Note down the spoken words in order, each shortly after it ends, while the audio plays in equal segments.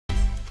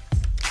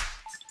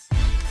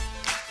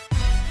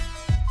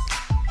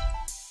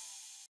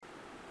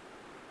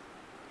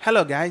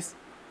Hello guys,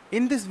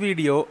 in this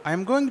video I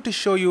am going to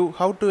show you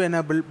how to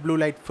enable blue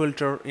light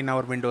filter in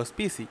our Windows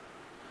PC.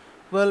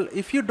 Well,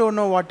 if you don't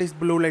know what this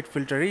blue light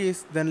filter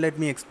is, then let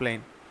me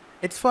explain.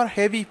 It's for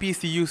heavy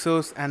PC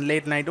users and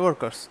late night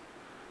workers.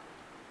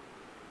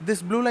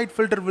 This blue light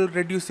filter will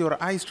reduce your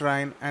eye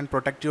strain and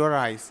protect your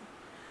eyes.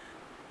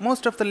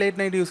 Most of the late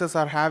night users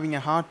are having a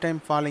hard time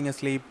falling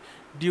asleep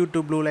due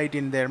to blue light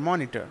in their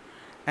monitor,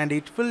 and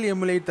it will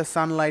emulate the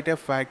sunlight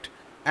effect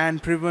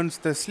and prevents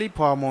the sleep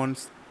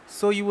hormones,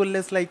 so you will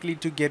less likely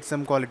to get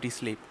some quality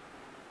sleep.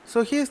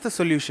 So here's the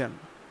solution.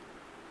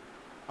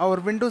 Our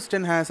Windows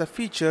 10 has a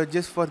feature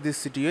just for this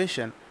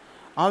situation.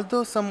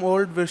 Although some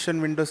old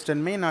version Windows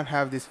 10 may not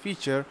have this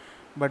feature,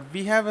 but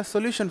we have a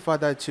solution for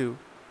that too.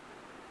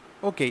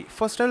 Okay,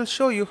 first I'll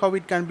show you how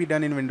it can be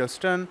done in Windows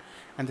 10,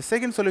 and the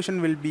second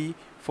solution will be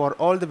for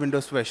all the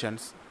Windows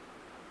versions.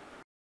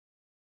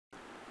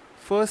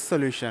 First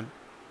solution.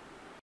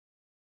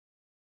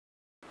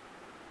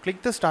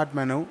 Click the Start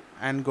menu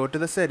and go to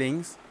the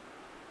Settings.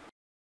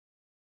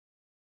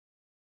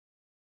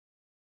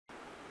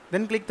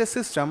 Then click the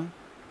System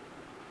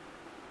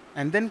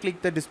and then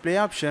click the Display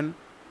option.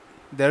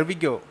 There we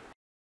go.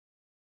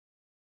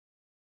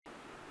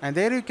 And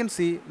there you can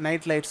see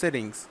Night Light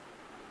settings.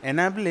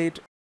 Enable it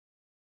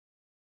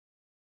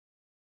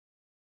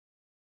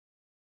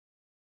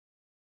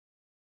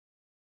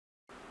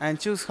and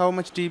choose how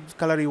much deep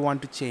color you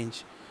want to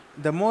change.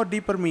 The more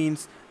deeper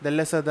means the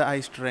lesser the eye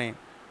strain,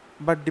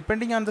 but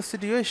depending on the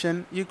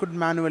situation you could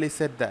manually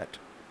set that.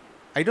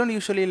 I don't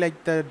usually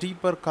like the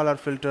deeper color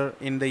filter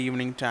in the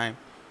evening time,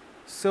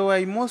 so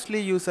I mostly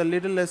use a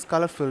little less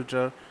color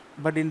filter,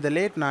 but in the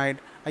late night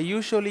I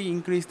usually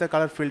increase the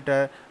color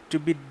filter to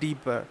be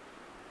deeper,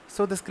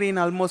 so the screen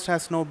almost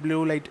has no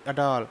blue light at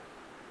all,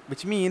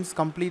 which means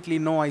completely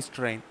no eye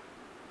strain.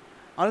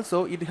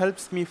 Also, it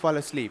helps me fall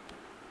asleep.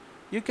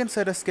 You can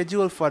set a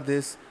schedule for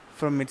this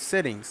from its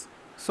settings,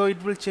 so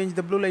it will change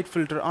the blue light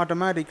filter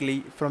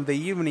automatically from the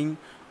evening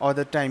or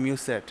the time you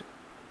set.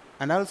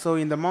 And also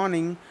in the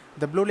morning,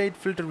 the blue light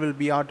filter will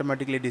be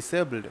automatically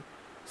disabled,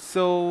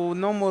 so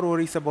no more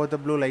worries about the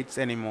blue lights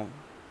anymore.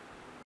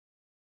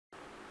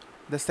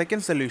 The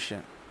second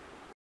solution.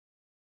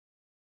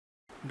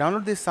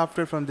 Download this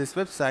software from this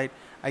website.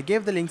 I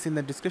gave the links in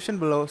the description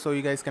below so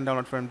you guys can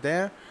download from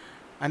there,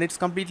 and it's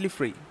completely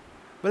free.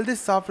 Well,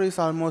 this software is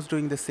almost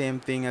doing the same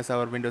thing as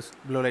our Windows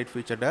blue light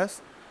feature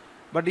does,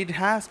 but it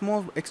has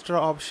more extra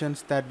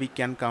options that we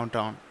can count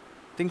on.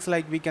 Things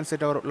like we can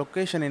set our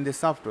location in this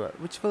software,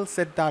 which will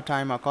set the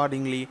time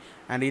accordingly,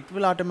 and it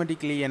will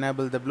automatically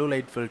enable the blue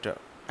light filter.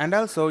 And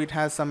also it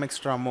has some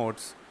extra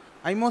modes.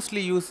 I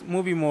mostly use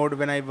movie mode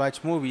when I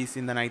watch movies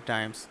in the night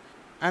times,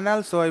 and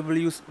also I will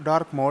use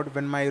dark mode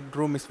when my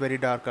room is very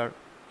darker.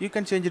 You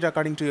can change it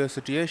according to your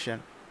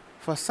situation.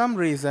 For some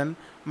reason,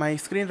 my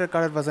screen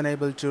recorder wasn't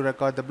able to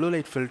record the blue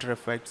light filter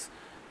effects,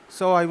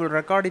 so I will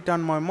record it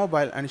on my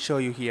mobile and show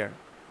you here.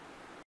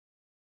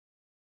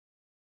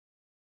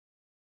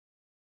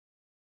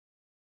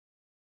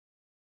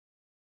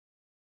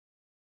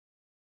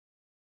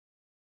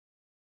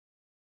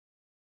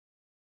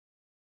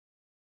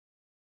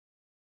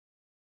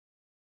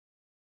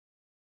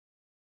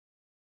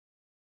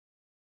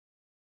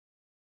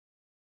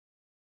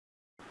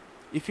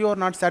 If you are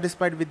not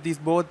satisfied with these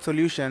both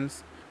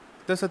solutions,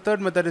 there's a third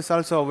method is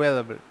also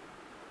available.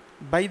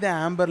 Buy the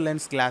amber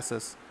lens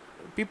glasses.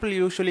 People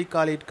usually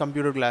call it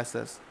computer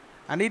glasses,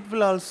 and it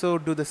will also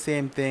do the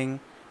same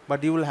thing,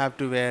 but you will have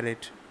to wear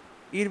it.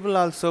 It will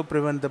also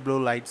prevent the blue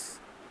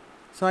lights.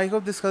 So I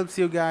hope this helps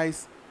you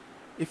guys.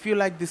 If you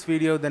like this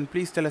video, then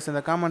please tell us in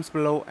the comments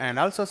below, and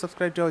also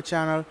subscribe to our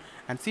channel,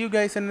 and see you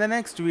guys in the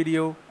next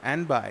video,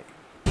 and bye.